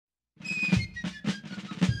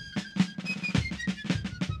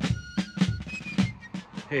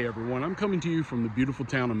Hey everyone, I'm coming to you from the beautiful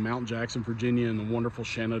town of Mount Jackson, Virginia in the wonderful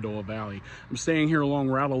Shenandoah Valley. I'm staying here along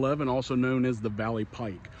Route 11, also known as the Valley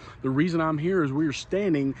Pike. The reason I'm here is we are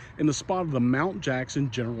standing in the spot of the Mount Jackson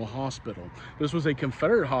General Hospital. This was a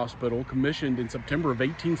Confederate hospital commissioned in September of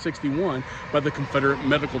 1861 by the Confederate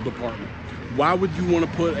Medical Department. Why would you want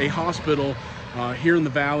to put a hospital here in the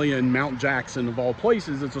valley in Mount Jackson of all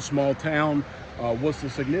places? It's a small town. What's the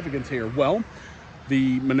significance here? Well,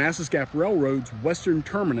 the Manassas Gap Railroad's western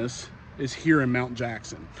terminus is here in Mount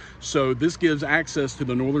Jackson. So this gives access to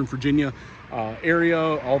the Northern Virginia area,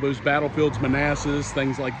 all those battlefields, Manassas,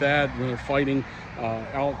 things like that, when they're fighting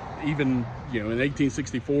out, even, in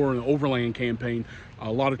 1864 in the Overland Campaign,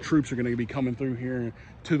 a lot of troops are going to be coming through here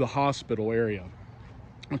to the hospital area.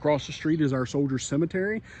 Across the street is our Soldiers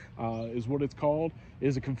Cemetery, is what it's called. It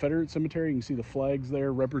is a Confederate cemetery. You can see the flags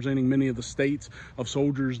there representing many of the states of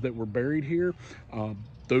soldiers that were buried here.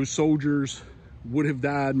 Those soldiers would have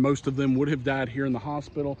died, most of them would have died here in the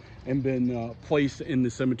hospital and been placed in the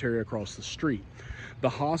cemetery across the street. The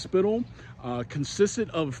hospital consisted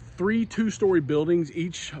of three two-story buildings,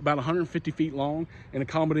 each about 150 feet long, and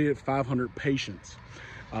accommodated 500 patients.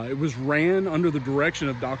 It was ran under the direction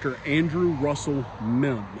of Dr. Andrew Russell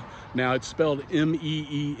Mem. Now it's spelled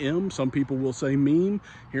M-E-E-M. Some people will say Meme.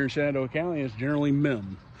 Here in Shenandoah County, it's generally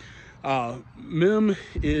Mem. Mem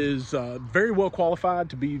is very well qualified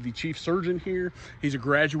to be the chief surgeon here. He's a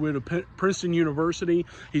graduate of Princeton University.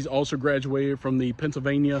 He's also graduated from the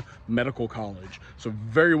Pennsylvania Medical College. So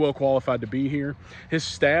very well qualified to be here. His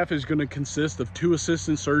staff is going to consist of 2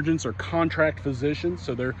 assistant surgeons or contract physicians.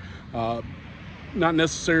 So they're not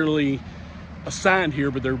necessarily assigned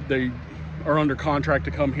here, but they are under contract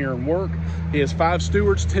to come here and work. He has 5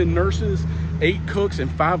 stewards, 10 nurses, 8 cooks,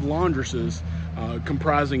 and 5 laundresses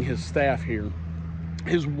comprising his staff here.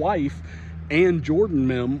 His wife, Ann Jordan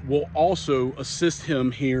Mem, will also assist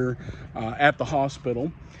him here at the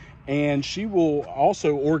hospital. And she will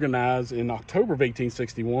also organize in October of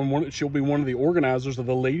 1861, she'll be one of the organizers of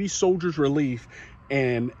the Lady Soldiers Relief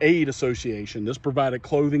and Aid Association. This provided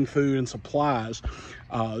clothing, food, and supplies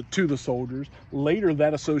to the soldiers. Later,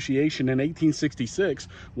 that association in 1866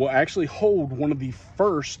 will actually hold one of the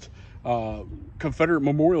first Confederate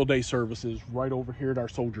Memorial Day services right over here at our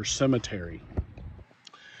Soldiers Cemetery.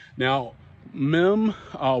 Now, Mem,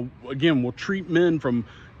 again, will treat men from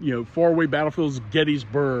faraway battlefields,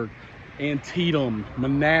 Gettysburg, Antietam,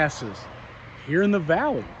 Manassas, here in the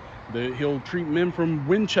valley. He'll treat men from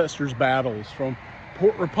Winchester's battles, from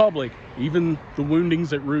Port Republic, even the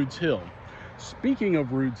woundings at Rude's Hill. Speaking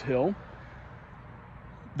of Rude's Hill,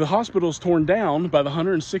 the hospital is torn down by the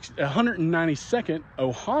 192nd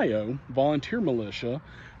Ohio Volunteer Militia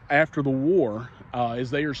after the war, as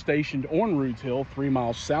they are stationed on Rude's Hill, 3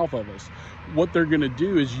 miles south of us. What they're going to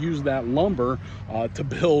do is use that lumber to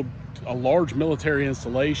build a large military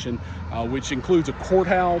installation, which includes a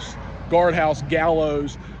courthouse, guardhouse,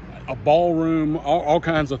 gallows, a ballroom, all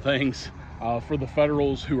kinds of things for the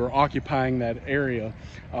Federals who are occupying that area.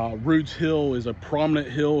 Rude's Hill is a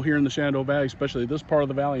prominent hill here in the Shenandoah Valley, especially this part of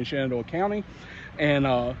the valley in Shenandoah County,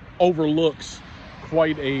 and overlooks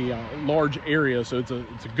quite a large area, so it's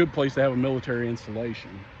a good place to have a military installation.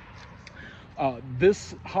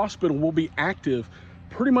 This hospital will be active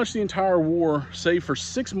pretty much the entire war, save for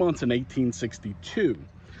 6 months in 1862.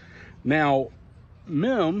 Now,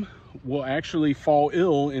 Mem will actually fall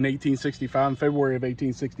ill in 1865, in February of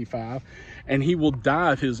 1865, and he will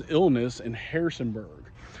die of his illness in Harrisonburg.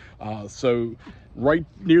 So right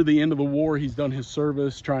near the end of the war, he's done his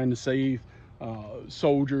service trying to save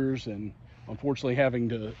soldiers, and unfortunately having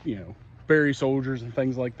to, bury soldiers and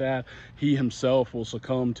things like that. He himself will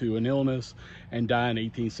succumb to an illness and die in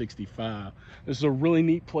 1865. This is a really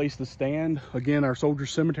neat place to stand. Again, our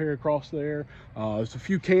Soldiers Cemetery across there. There's a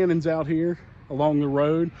few cannons out here along the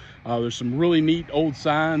road. There's some really neat old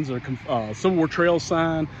signs, a Civil War Trail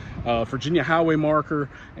sign, Virginia Highway marker,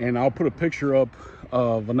 and I'll put a picture up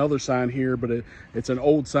of another sign here, but it's an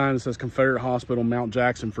old sign that says Confederate Hospital, Mount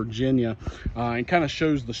Jackson, Virginia, and kind of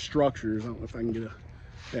shows the structures. I don't know if I can get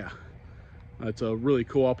it's a really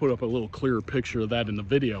cool. I'll put up a little clearer picture of that in the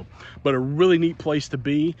video, but a really neat place to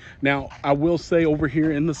be. Now, I will say over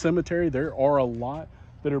here in the cemetery, there are a lot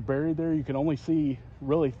that are buried there. You can only see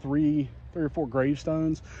really three or four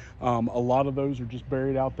gravestones. A lot of those are just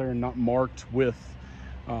buried out there and not marked with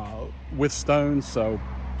stones. So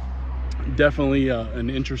definitely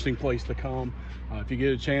an interesting place to come. If you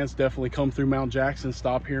get a chance, definitely come through Mount Jackson,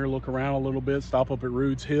 stop here, look around a little bit, stop up at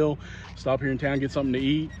Rude's Hill, stop here in town, get something to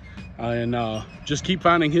eat, and just keep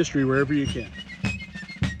finding history wherever you can.